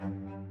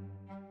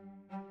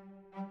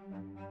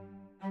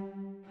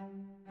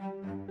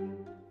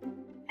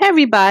Hey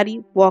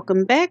everybody,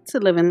 welcome back to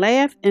Live and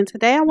Laugh. And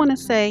today I want to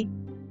say,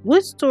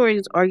 what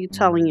stories are you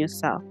telling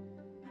yourself?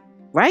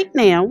 Right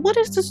now, what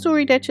is the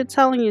story that you're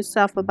telling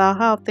yourself about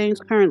how things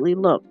currently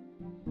look?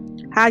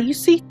 How you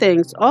see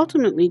things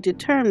ultimately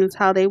determines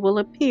how they will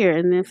appear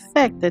and the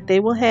effect that they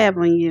will have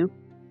on you.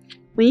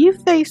 When you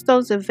face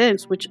those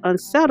events which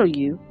unsettle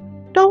you,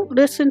 don't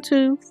listen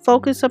to,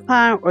 focus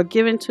upon, or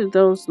give in to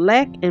those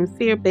lack and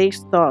fear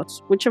based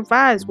thoughts which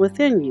arise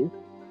within you.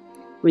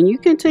 When you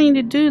continue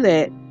to do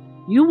that,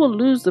 you will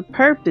lose the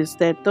purpose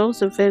that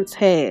those events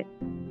had.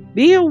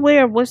 Be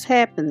aware of what's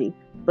happening,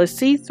 but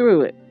see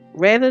through it.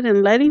 Rather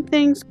than letting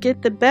things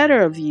get the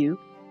better of you,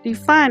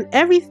 define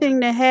everything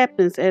that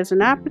happens as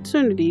an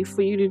opportunity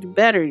for you to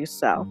better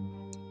yourself.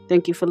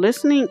 Thank you for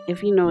listening.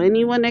 If you know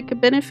anyone that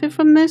could benefit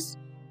from this,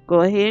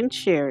 go ahead and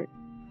share it.